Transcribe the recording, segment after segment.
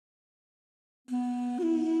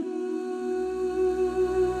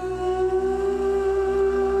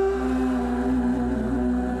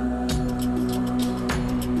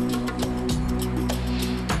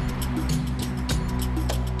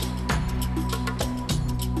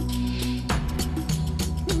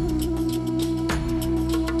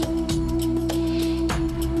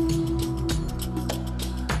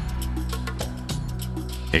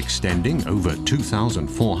Extending over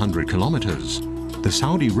 2,400 kilometers, the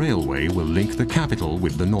Saudi Railway will link the capital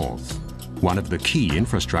with the north, one of the key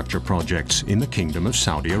infrastructure projects in the Kingdom of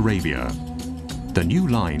Saudi Arabia. The new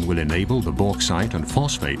line will enable the bauxite and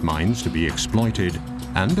phosphate mines to be exploited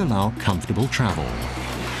and allow comfortable travel.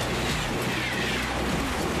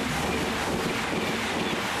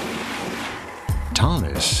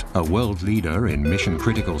 Thales, a world leader in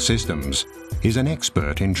mission-critical systems, is an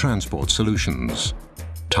expert in transport solutions.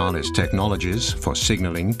 Thales technologies for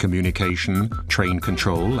signaling, communication, train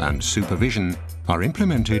control and supervision are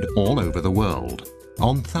implemented all over the world,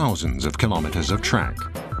 on thousands of kilometers of track.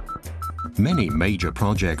 Many major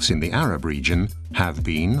projects in the Arab region have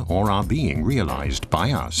been or are being realized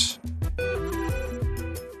by us.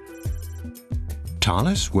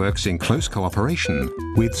 Thales works in close cooperation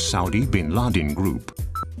with Saudi Bin Laden Group.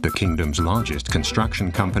 The kingdom's largest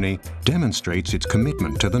construction company demonstrates its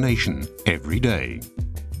commitment to the nation every day.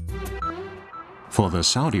 For the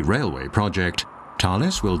Saudi Railway project,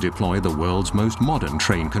 Thales will deploy the world's most modern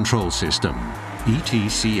train control system,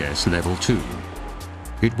 ETCS Level 2.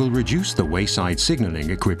 It will reduce the wayside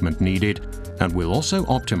signaling equipment needed and will also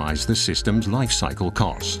optimize the system's lifecycle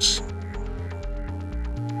costs.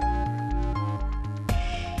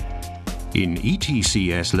 In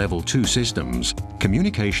ETCS Level 2 systems,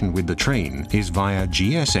 communication with the train is via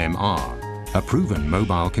GSM-R, a proven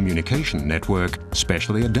mobile communication network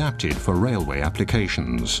specially adapted for railway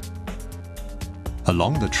applications.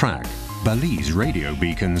 Along the track, Balise radio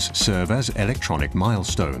beacons serve as electronic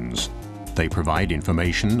milestones. They provide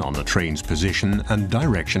information on the train's position and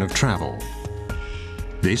direction of travel.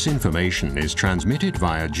 This information is transmitted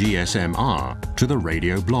via GSM-R to the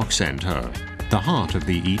radio block center, the heart of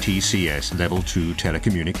the ETCS Level 2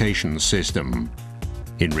 telecommunications system.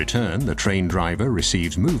 In return, the train driver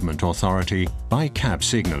receives movement authority by cab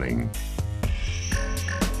signaling.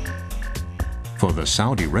 For the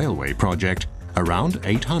Saudi Railway project, around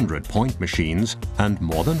 800 point machines and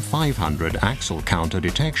more than 500 axle counter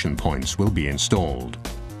detection points will be installed.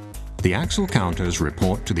 The axle counters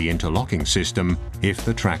report to the interlocking system if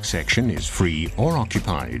the track section is free or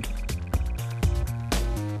occupied.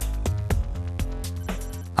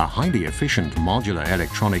 A highly efficient modular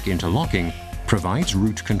electronic interlocking provides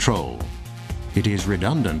route control. It is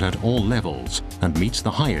redundant at all levels and meets the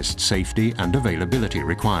highest safety and availability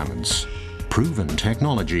requirements. Proven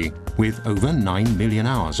technology with over 9 million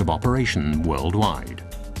hours of operation worldwide.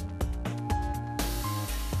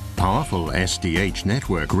 Powerful SDH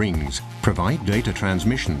network rings provide data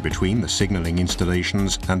transmission between the signaling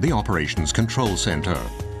installations and the operations control center.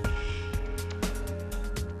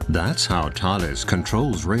 That's how Thales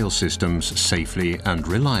controls rail systems safely and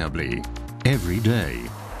reliably, every day,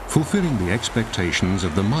 fulfilling the expectations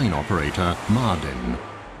of the mine operator, Ma'aden.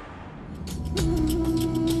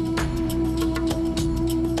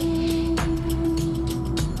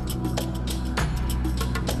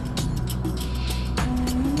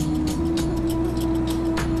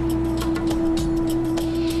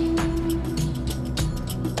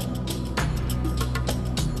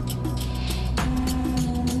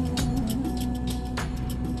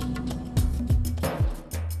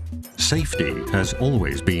 Safety has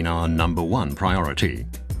always been our #1 priority.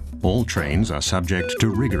 All trains are subject to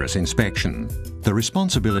rigorous inspection, the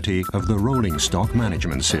responsibility of the rolling stock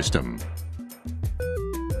management system.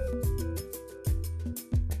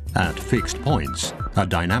 At fixed points, a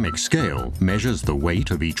dynamic scale measures the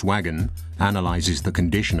weight of each wagon, analyzes the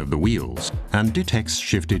condition of the wheels, and detects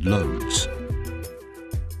shifted loads.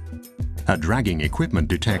 A dragging equipment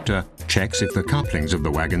detector checks if the couplings of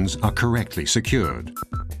the wagons are correctly secured.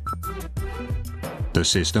 The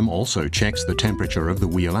system also checks the temperature of the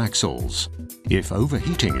wheel axles. If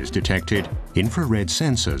overheating is detected, infrared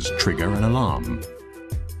sensors trigger an alarm.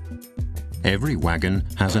 Every wagon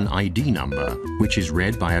has an ID number, which is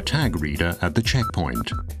read by a tag reader at the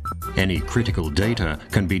checkpoint. Any critical data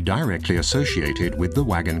can be directly associated with the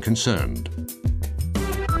wagon concerned.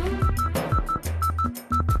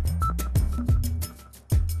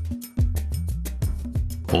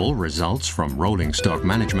 All results from rolling stock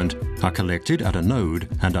management are collected at a node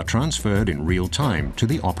and are transferred in real time to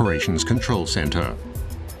the Operations Control Center.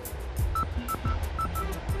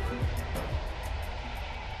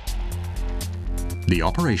 The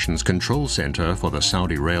Operations Control Center for the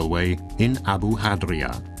Saudi Railway in Abu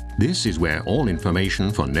Hadria. This is where all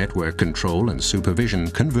information for network control and supervision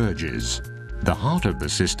converges. The heart of the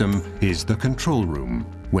system is the control room.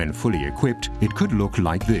 When fully equipped, it could look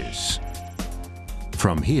like this.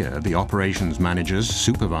 From here, the operations managers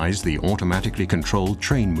supervise the automatically controlled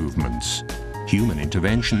train movements. Human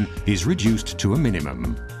intervention is reduced to a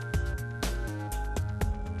minimum.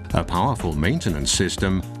 A powerful maintenance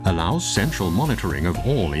system allows central monitoring of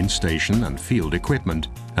all in-station and field equipment,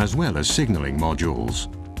 as well as signaling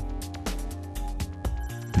modules.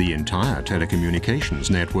 The entire telecommunications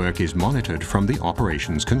network is monitored from the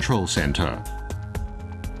Operations Control Center.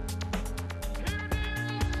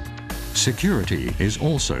 Security is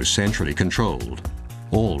also centrally controlled.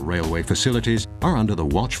 All railway facilities are under the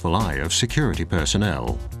watchful eye of security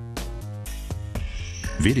personnel.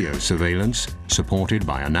 Video surveillance, supported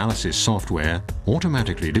by analysis software,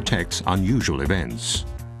 automatically detects unusual events.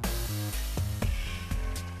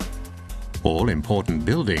 All important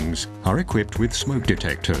buildings are equipped with smoke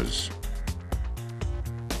detectors.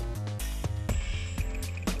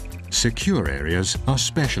 Secure areas are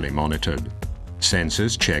specially monitored.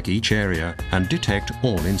 Sensors check each area and detect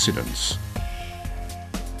all incidents.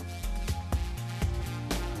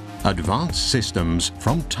 Advanced systems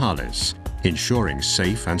from Thales, ensuring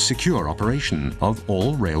safe and secure operation of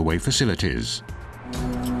all railway facilities.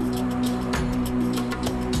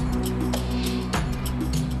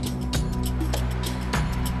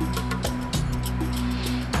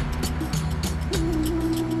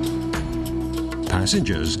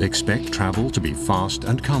 Passengers expect travel to be fast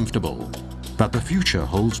and comfortable, but the future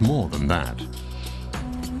holds more than that.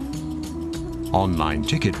 Online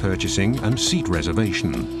ticket purchasing and seat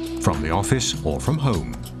reservation, from the office or from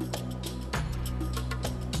home.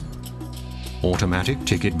 Automatic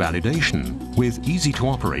ticket validation with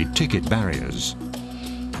easy-to-operate ticket barriers.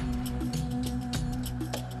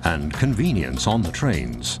 And convenience on the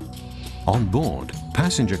trains. On board,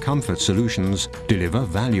 passenger comfort solutions deliver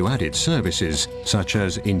value-added services such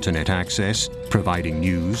as internet access, providing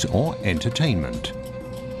news or entertainment.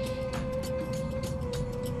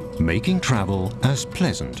 Making travel as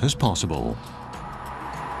pleasant as possible.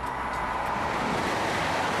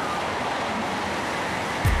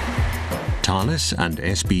 Thales and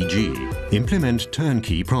SBG implement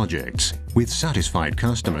turnkey projects with satisfied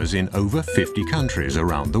customers in over 50 countries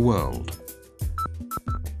around the world.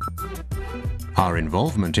 Our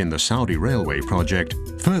involvement in the Saudi Railway project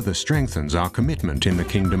further strengthens our commitment in the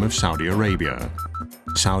Kingdom of Saudi Arabia.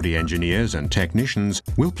 Saudi engineers and technicians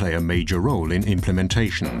will play a major role in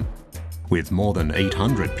implementation. With more than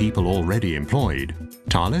 800 people already employed,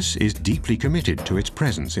 Thales is deeply committed to its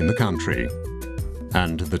presence in the country.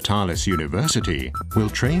 And the Thales University will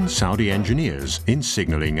train Saudi engineers in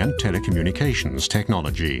signaling and telecommunications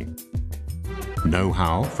technology.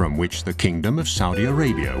 Know-how from which the Kingdom of Saudi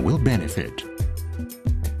Arabia will benefit.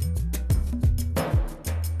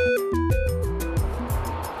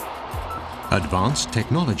 Advanced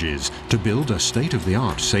technologies to build a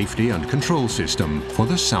state-of-the-art safety and control system for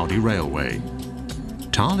the Saudi Railway.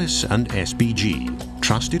 Thales and SBG,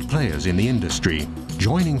 trusted players in the industry,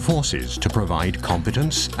 joining forces to provide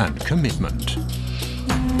competence and commitment.